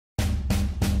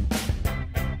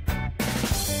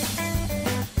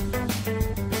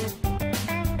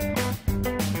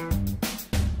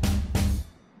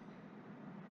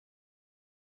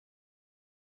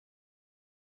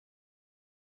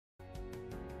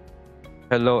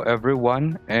Hello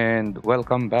everyone and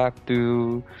welcome back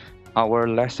to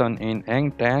our lesson in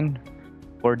Eng 10.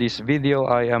 For this video,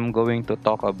 I am going to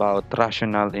talk about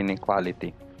rational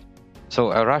inequality.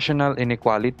 So a rational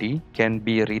inequality can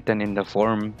be written in the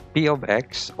form P of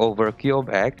x over Q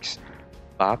of x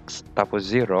box tapos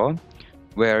 0,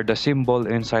 where the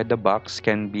symbol inside the box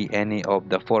can be any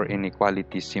of the four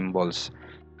inequality symbols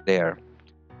there.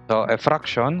 So a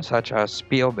fraction such as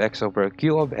P of x over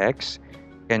Q of x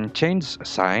can change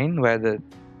sign whether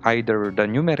either the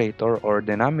numerator or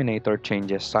denominator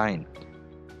changes sign.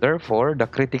 Therefore, the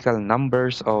critical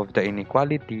numbers of the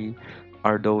inequality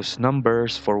are those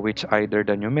numbers for which either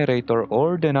the numerator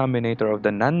or denominator of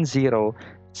the non-zero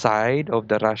side of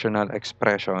the rational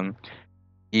expression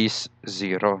is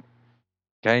 0.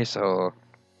 Okay, so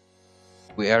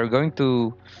we are going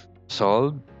to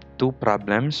solve two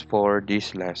problems for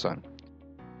this lesson.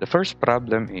 The first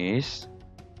problem is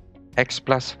x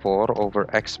plus 4 over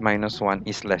x minus 1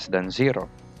 is less than 0.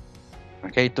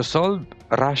 Okay, to solve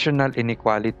rational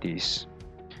inequalities,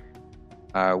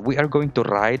 we are going to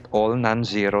write all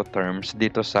non-zero terms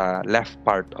dito sa left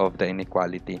part of the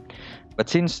inequality.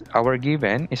 But since our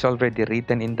given is already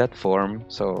written in that form,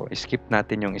 so skip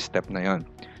natin yung step na yon.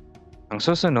 Ang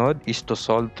susunod is to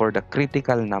solve for the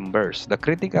critical numbers. The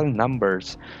critical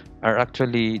numbers are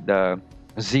actually the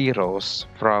zeros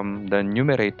from the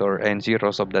numerator and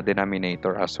zeros of the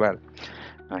denominator as well.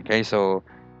 Okay, so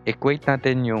equate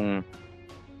natin yung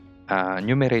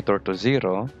numerator to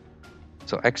 0.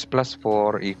 So x plus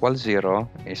 4 equals 0.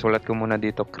 Isulat ko muna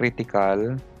dito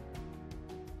critical.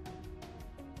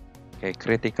 Okay,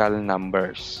 critical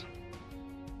numbers.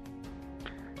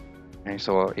 Okay,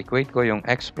 so equate ko yung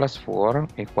x plus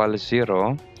 4 equals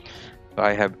 0. So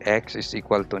I have x is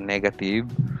equal to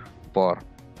negative 4.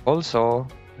 Also,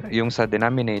 yung sa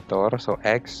denominator, so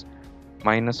x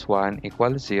minus 1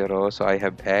 equals 0. So I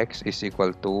have x is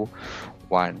equal to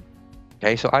 1.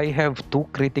 Okay, so I have two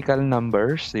critical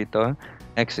numbers dito.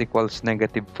 X equals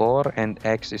negative 4 and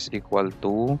x is equal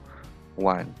to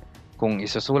 1. Kung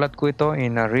isusulat ko ito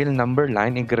in a real number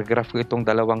line, i-graph ko itong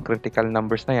dalawang critical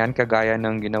numbers na yan, kagaya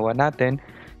ng ginawa natin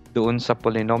doon sa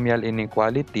polynomial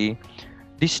inequality.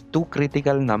 These two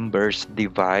critical numbers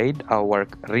divide our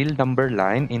real number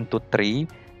line into three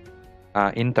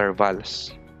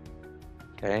intervals.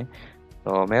 Okay?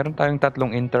 So, meron tayong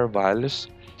tatlong intervals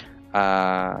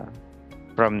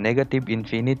from negative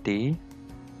infinity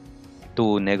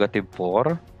to negative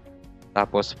 4.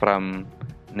 Tapos from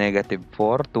negative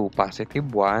 4 to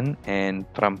positive 1 and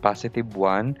from positive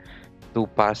 1 to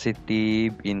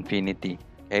positive infinity.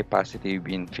 Okay, positive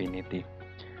infinity.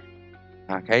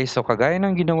 Okay, so kagaya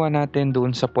ng ginawa natin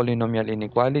doon sa polynomial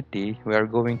inequality, we are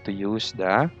going to use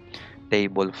the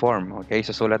table form. Okay,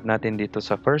 so sulat natin dito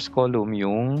sa first column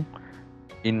yung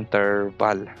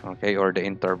interval, okay, or the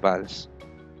intervals.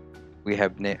 We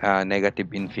have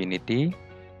negative infinity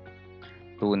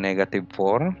to negative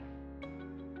 4.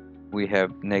 We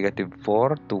have negative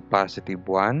 4 to positive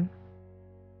 1.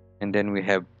 And then we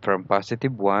have from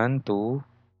positive 1 to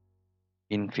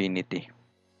infinity.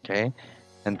 Okay?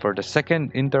 And for the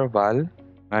second interval,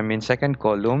 second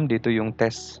column, dito yung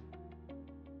test.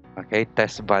 Okay?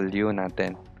 Test value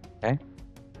natin. Okay?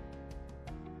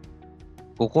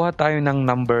 Kukuha tayo ng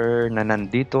number na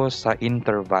nandito sa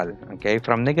interval. Okay?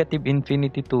 From negative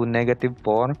infinity to negative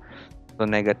 4 to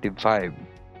negative 5.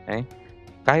 Okay?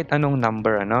 Kahit anong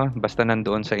number, basta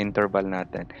nandoon sa interval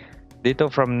natin. Dito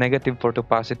from negative 4 to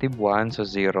positive 1, so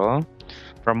 0.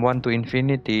 From 1 to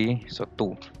infinity, so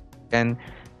 2.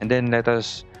 And then let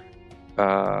us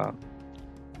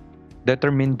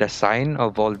determine the sign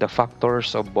of all the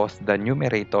factors of both the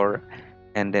numerator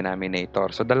and denominator.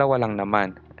 So dalawa lang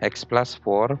naman, x plus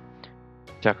 4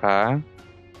 tsaka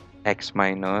x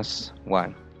minus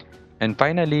 1. And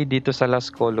finally, dito sa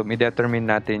last column, i-determine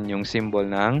natin yung symbol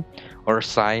ng or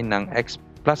sign ng x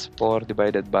plus 4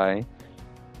 divided by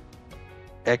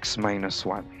x minus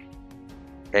 1.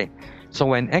 Okay. So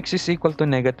when x is equal to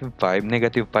negative 5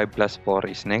 plus 4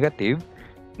 is negative.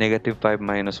 Negative 5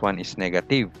 minus 1 is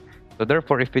negative. So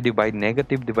therefore, if we divide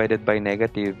negative divided by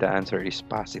negative, the answer is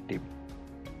positive.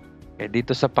 Okay,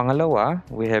 dito sa pangalawa,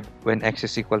 we have when x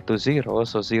is equal to 0,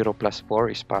 so 0 plus 4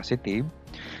 is positive.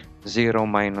 0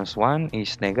 minus 1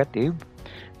 is negative.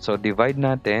 So, divide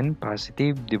natin,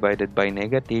 positive divided by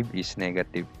negative is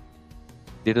negative.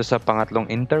 Dito sa pangatlong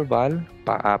interval,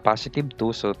 positive 2.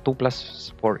 So, 2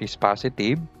 plus 4 is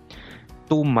positive.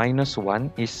 2 minus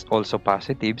 1 is also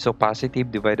positive. So, positive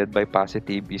divided by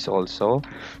positive is also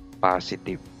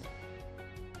positive.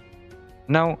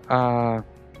 Now,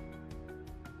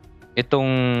 itong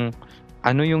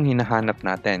ano yung hinahanap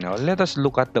natin? No? Let us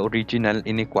look at the original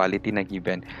inequality na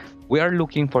given. We are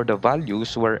looking for the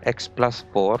values where x plus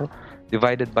 4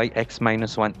 divided by x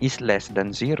minus 1 is less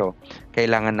than 0.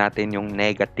 Kailangan natin yung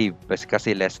negative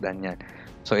kasi less than yan.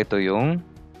 So,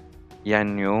 yan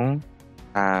yung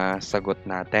sagot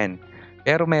natin.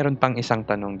 Pero mayroon pang isang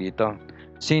tanong dito.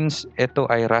 Since ito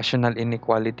ay rational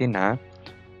inequality na,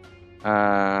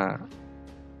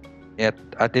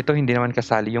 at ito hindi naman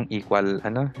kasali yung equal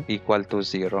to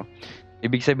 0.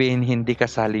 Ibig sabihin hindi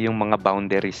kasali yung mga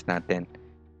boundaries natin.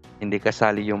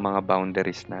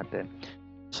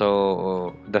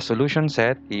 So the solution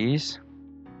set is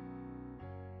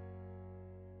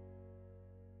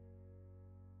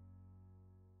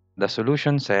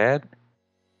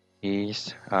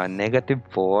negative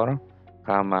 4,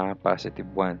 positive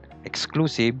 1.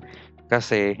 Exclusive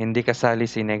kasi hindi kasali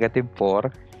si negative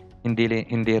 4, hindi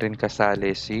rin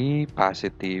kasali si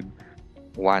positive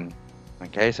 1.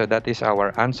 Okay, so that is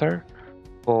our answer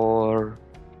for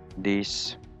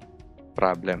this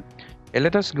problem. Okay,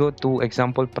 let us go to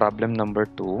example problem number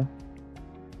 2.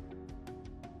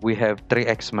 We have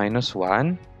 3x minus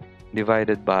 1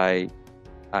 divided by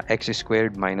x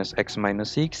squared minus x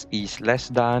minus 6 is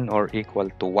less than or equal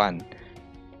to 1.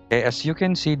 Okay, as you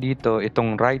can see dito,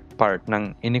 itong right part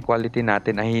ng inequality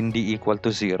natin ay hindi equal to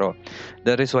 0.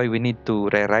 That is why we need to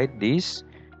rewrite this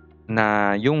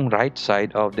na yung right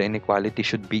side of the inequality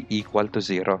should be equal to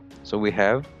 0. So we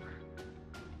have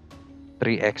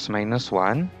 3x minus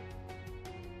 1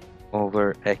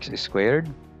 over x squared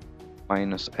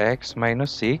minus x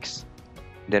minus 6,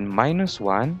 then minus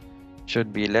 1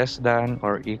 should be less than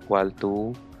or equal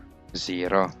to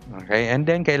 0. Okay, and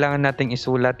then kailangan nating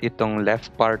isulat itong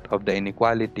left part of the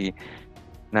inequality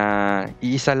na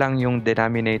iisa lang yung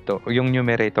denominator, o yung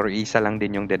numerator, iisa lang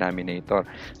din yung denominator.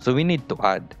 So we need to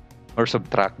add or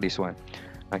subtract this one.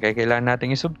 Okay, kailangan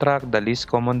nating i-subtract. The least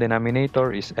common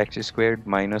denominator is x squared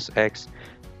minus x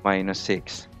minus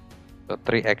 6. So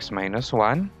 3x minus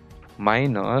 1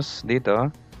 minus dito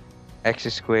x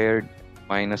squared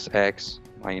minus x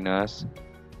minus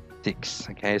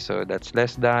 6. Okay, so that's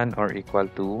less than or equal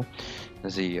to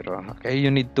 0. Okay,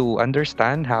 you need to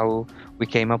understand how we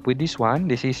came up with this one.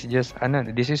 This is just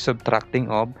this is subtracting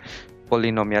of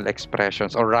polynomial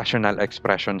expressions or rational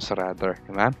expressions rather,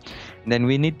 diba? And then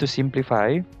we need to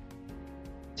simplify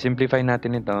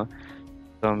natin ito.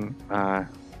 So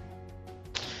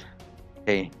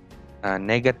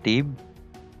negative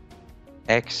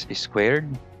x squared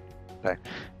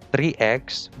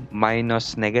 3x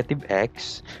minus negative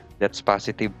x, that's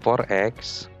positive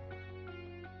 4x,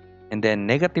 and then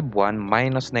negative 1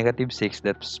 minus negative 6,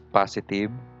 that's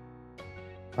positive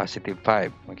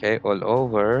 5. Okay, all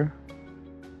over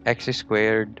x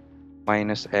squared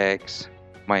minus x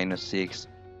minus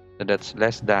 6, so that's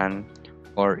less than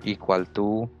or equal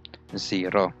to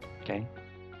 0. Okay,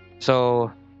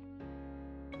 so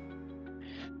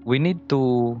we need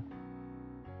to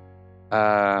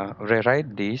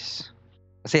rewrite this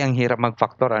kasi ang hirap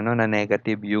mag-factor na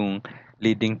negative yung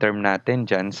leading term natin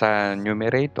dyan sa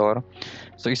numerator.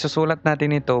 So isusulat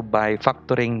natin ito by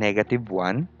factoring negative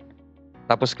 1.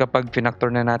 Tapos kapag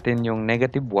finactor na natin yung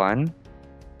negative 1,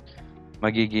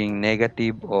 magiging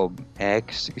negative of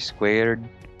x squared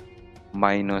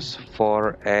minus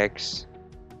 4x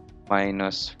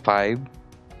minus 5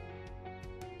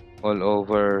 all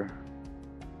over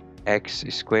x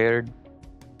squared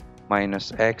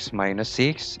minus x minus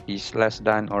 6 is less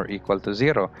than or equal to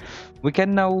 0. We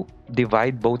can now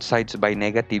divide both sides by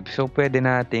negative. So, pwede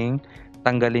nating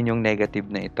tanggalin yung negative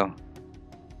na ito.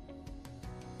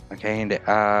 Okay, hindi.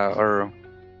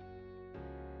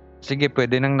 Sige,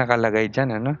 pwede nang nakalagay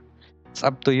dyan, It's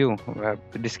up to you.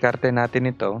 Diskarte natin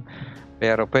ito.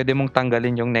 Pero pwede mong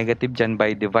tanggalin yung negative dyan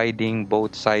by dividing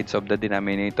both sides of the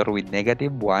denominator with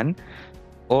negative 1.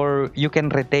 Or you can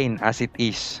retain as it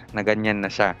is, na ganyan na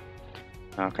siya.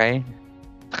 Okay?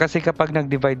 Kasi kapag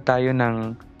nag-divide tayo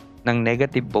ng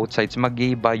negative both sides,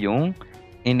 mag-iiba yung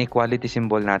inequality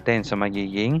symbol natin. So,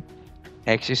 magiging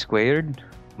x squared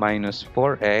minus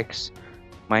 4x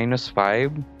minus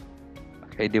 5,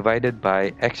 okay, divided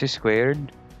by x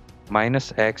squared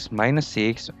minus x minus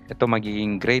 6. Ito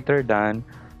magiging greater than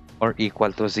or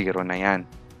equal to 0 na yan.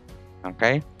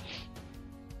 Okay?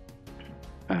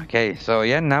 Okay, so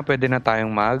yan na. Pwede na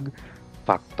tayong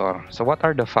mag-factor. So, what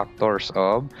are the factors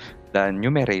of the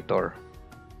numerator?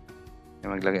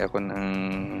 Maglagay ako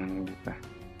ng...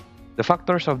 The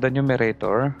factors of the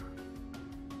numerator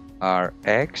are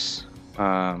x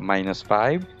minus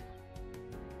 5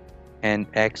 and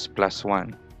x plus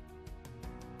 1.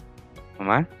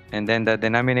 And then the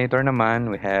denominator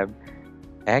naman, we have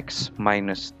x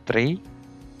minus 3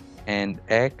 and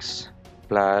x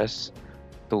plus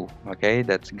 2. Okay,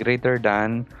 that's greater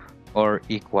than or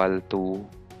equal to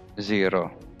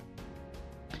 0.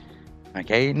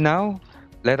 Okay, now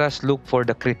let us look for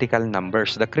the critical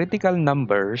numbers. The critical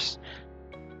numbers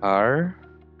are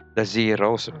the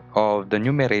zeros of the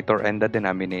numerator and the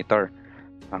denominator.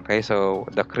 Okay, so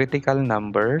the critical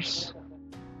numbers,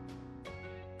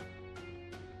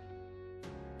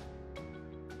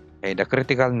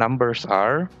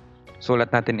 are,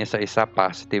 sulat natin isa-isa,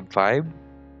 positive 5,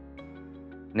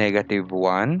 negative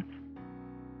 1,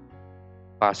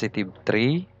 positive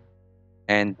 3,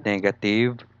 and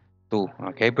negative 2.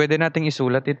 Okay, pwede nating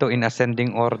isulat ito in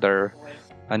ascending order.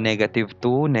 Negative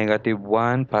 2, negative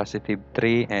 1, positive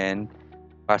 3, and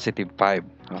positive 5.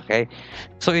 Okay?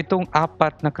 So, itong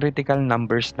apat na critical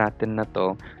numbers natin na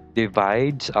to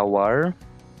divides our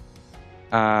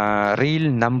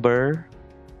real number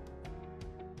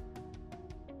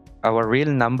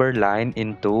line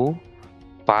into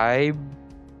 5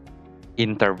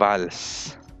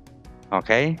 intervals.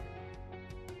 Okay?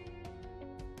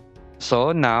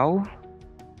 So, now,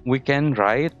 we can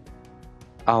write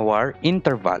our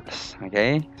intervals.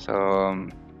 Okay? So,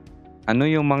 ano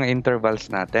yung mga intervals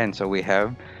natin? So, we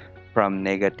have from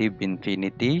negative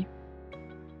infinity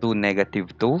to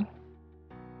negative 2.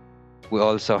 We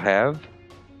also have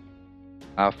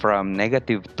from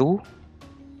negative 2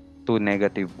 to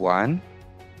negative 1.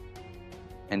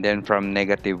 And then from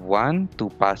negative 1 to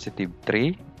positive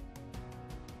 3.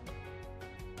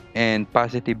 And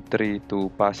positive 3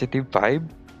 to positive 5.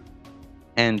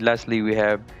 And lastly, we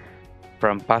have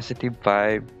from positive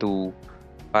 5 to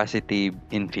positive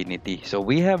infinity. So,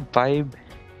 we have 5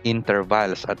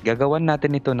 intervals. At gagawan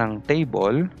natin ito ng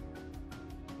table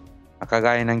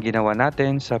kagaya ng ginawa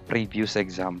natin sa previous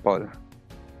example.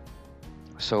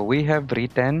 So, we have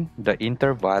written the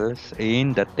intervals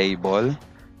in the table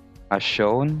as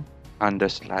shown on the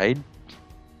slide.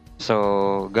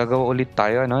 So, gagawa ulit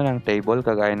tayo ng table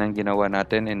kagaya ng ginawa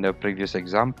natin in the previous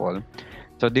example.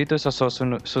 So, dito sa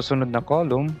susunod na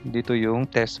column, dito yung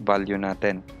test value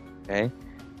natin. Okay?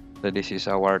 So, this is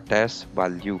our test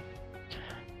value.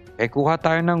 Okay, kuha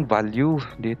tayo ng value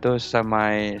dito sa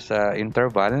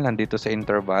interval. Nandito sa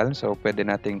interval. So, pwede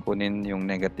natin kunin yung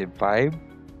negative 5.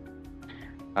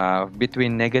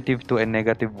 Between negative 2 and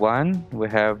negative 1, we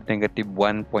have negative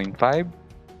 1.5.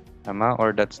 Tama? Or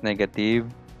that's negative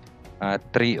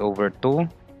 3 over 2.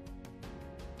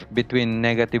 Between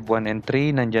negative 1 and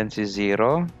 3, nandyan si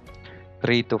 0.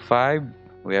 3 to 5,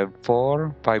 we have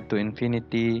 4. 5 to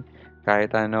infinity,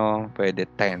 kahit ano, pwede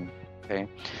 10. Okay?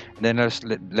 Then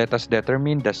let us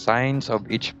determine the signs of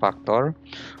each factor.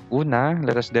 Una,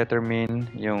 let us determine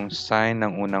yung sign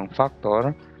ng unang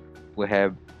factor. We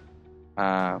have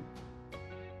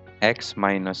x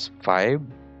minus 5.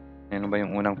 Ano ba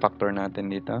yung unang factor natin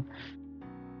dito?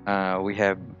 We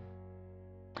have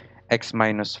x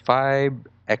minus 5,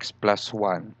 x plus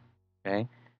 1. Okay?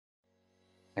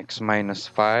 X minus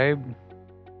 5,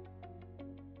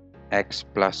 x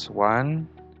plus 1.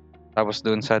 Tapos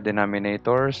dun sa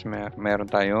denominators,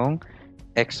 meron tayong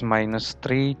x minus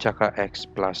 3 tsaka x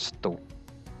plus 2.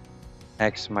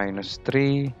 X minus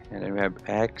 3, and then we have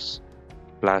x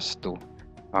plus 2.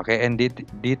 Okay, and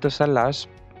dito sa last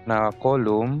na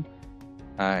column,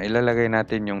 ilalagay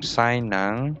natin yung sign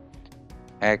ng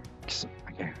x.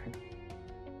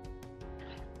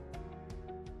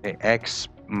 Okay, x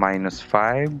minus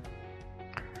 5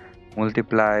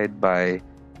 multiplied by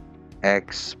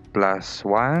x plus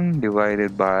 1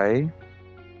 divided by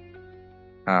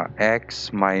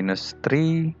x minus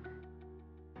 3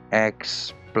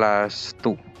 x plus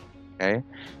 2. Okay,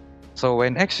 so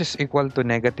when x is equal to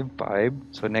negative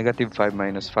 5, so negative 5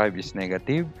 minus 5 is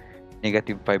negative.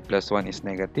 Negative 5 plus 1 is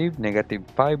negative. Negative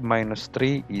 5 minus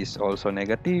 3 is also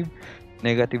negative.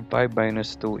 Negative 5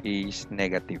 minus 2 is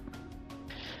negative.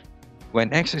 When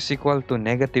x is equal to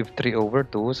negative 3 over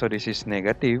 2, so this is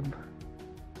negative.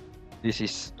 This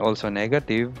is also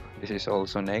negative. This is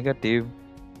also negative.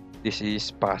 This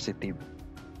is positive.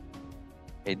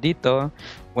 Okay, dito,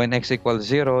 when x equals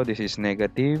 0, this is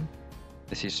negative.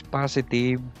 This is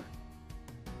positive.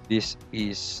 This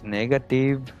is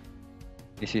negative.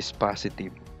 This is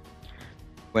positive.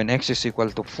 When x is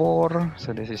equal to 4,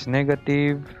 so this is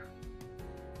negative.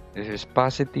 This is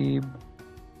positive.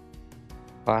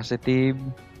 Positive.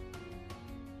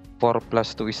 4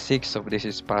 plus 2 is 6, so this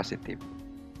is positive.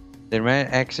 Then when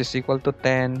x is equal to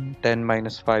 10, 10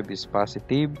 minus 5 is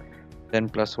positive. 10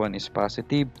 plus 1 is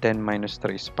positive. 10 minus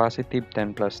 3 is positive.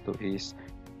 10 plus 2 is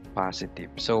positive.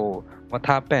 So, what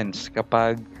happens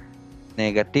kapag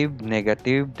negative,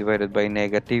 negative, divided by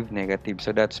negative, negative?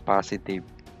 So, that's positive.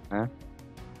 Huh?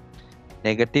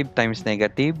 Negative times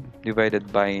negative divided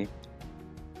by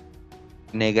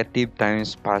negative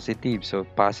times positive. So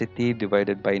positive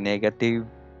divided by negative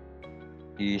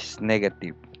is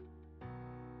negative.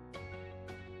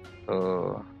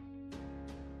 So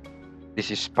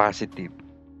this is positive.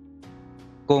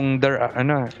 Kung there are,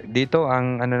 dito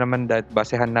ang naman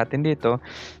basehan natin dito,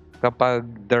 kapag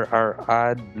there are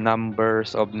odd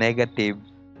numbers of negative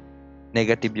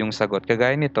yung sagot.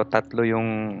 Kagaya nito, tatlo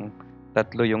yung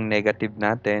negative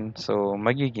natin. So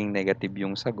magiging negative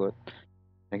yung sagot.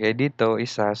 Okay, dito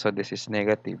isa, so this is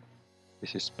negative.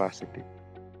 This is positive.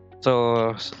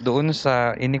 So doon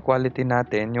sa inequality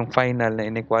natin, yung final na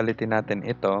inequality natin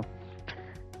ito,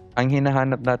 ang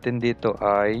hinahanap natin dito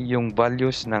ay yung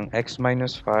values ng x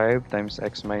minus 5 times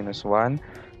x minus 1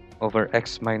 over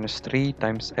x minus 3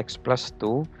 times x plus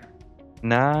 2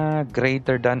 na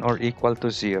greater than or equal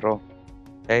to 0.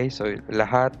 Okay, so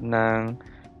lahat ng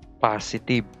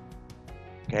positive.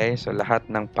 Okay, so lahat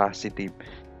ng positive.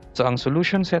 So ang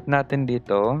solution set natin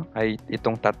dito ay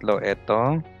itong tatlo,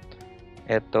 ito,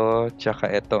 tsaka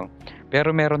ito.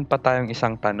 Pero meron pa tayong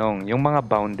isang tanong, yung mga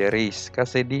boundaries.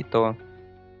 Kasi dito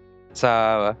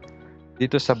sa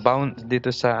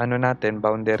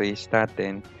boundaries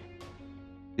natin,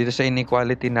 dito sa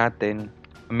inequality natin,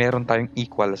 meron tayong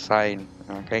equal sign.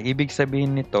 Okay, ibig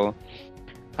sabihin nito,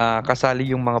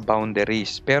 kasali yung mga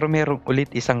boundaries. Pero meron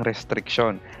ulit isang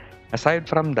restriction. Aside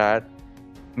from that,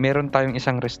 meron tayong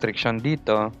isang restriction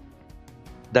dito.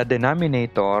 The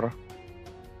denominator,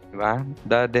 diba?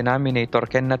 The denominator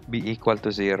cannot be equal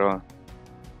to 0.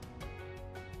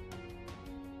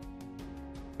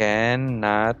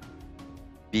 Cannot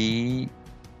be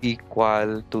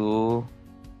equal to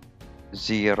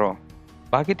 0.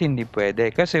 Bakit hindi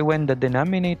pwede? Kasi when the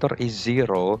denominator is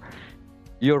 0,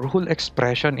 your whole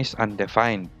expression is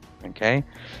undefined. Okay?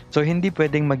 So, hindi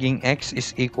pwedeng maging x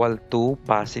is equal to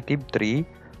positive 3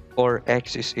 or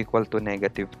x is equal to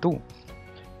negative 2.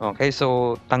 Okay?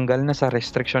 So, tanggal na sa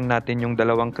restriction natin yung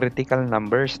dalawang critical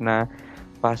numbers na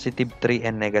positive 3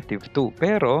 and negative 2.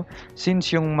 Pero,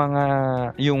 since yung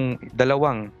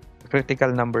dalawang critical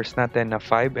numbers natin na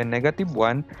 5 and negative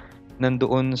 1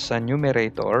 nandoon sa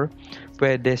numerator,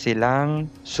 pwede silang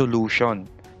solution.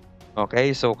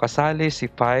 Okay, so kasali si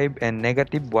 5 and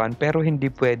negative 1 pero hindi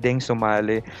pwedeng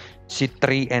sumali si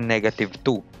 3 and negative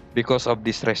 2 because of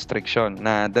this restriction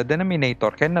na the denominator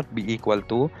cannot be equal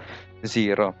to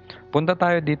 0. Punta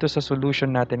tayo dito sa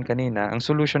solution natin kanina. Ang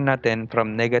solution natin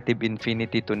from negative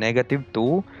infinity to negative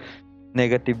 2,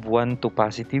 negative 1 to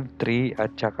positive 3,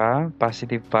 at saka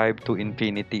positive 5 to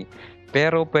infinity.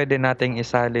 Pero pwede nating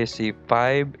isali si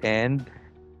 5 and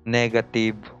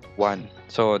negative 1.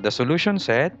 So the solution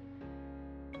set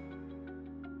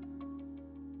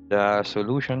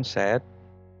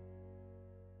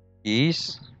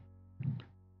is,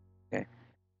 okay,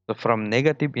 so from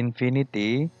negative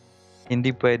infinity,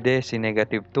 hindi pwede si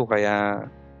negative 2, kaya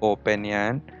open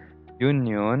yan.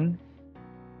 Union,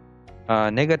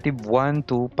 negative 1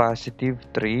 to positive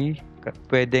 3,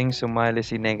 pwedeng sumali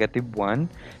si negative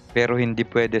 1, pero hindi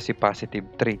pwede si positive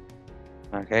 3.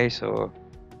 Okay, so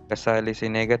kasali si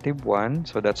negative 1,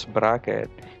 so that's bracket.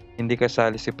 Hindi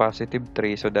kasali si positive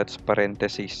 3, so that's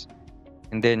parenthesis.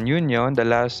 And then union, the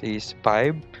last is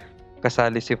 5.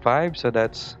 Kasali si 5, so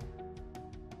that's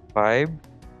 5.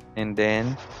 And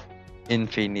then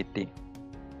infinity.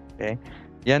 Okay?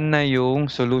 Yan na yung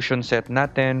solution set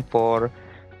natin for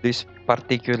this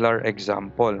particular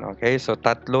example. Okay? So,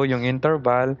 tatlo yung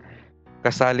interval.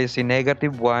 Kasali si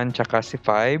negative 1 tsaka si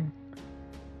 5.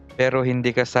 Pero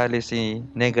hindi kasali si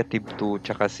negative 2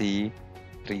 tsaka si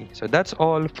 3. So, that's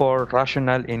all for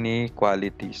rational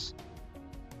inequalities.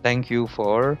 Thank you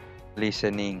for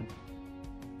listening.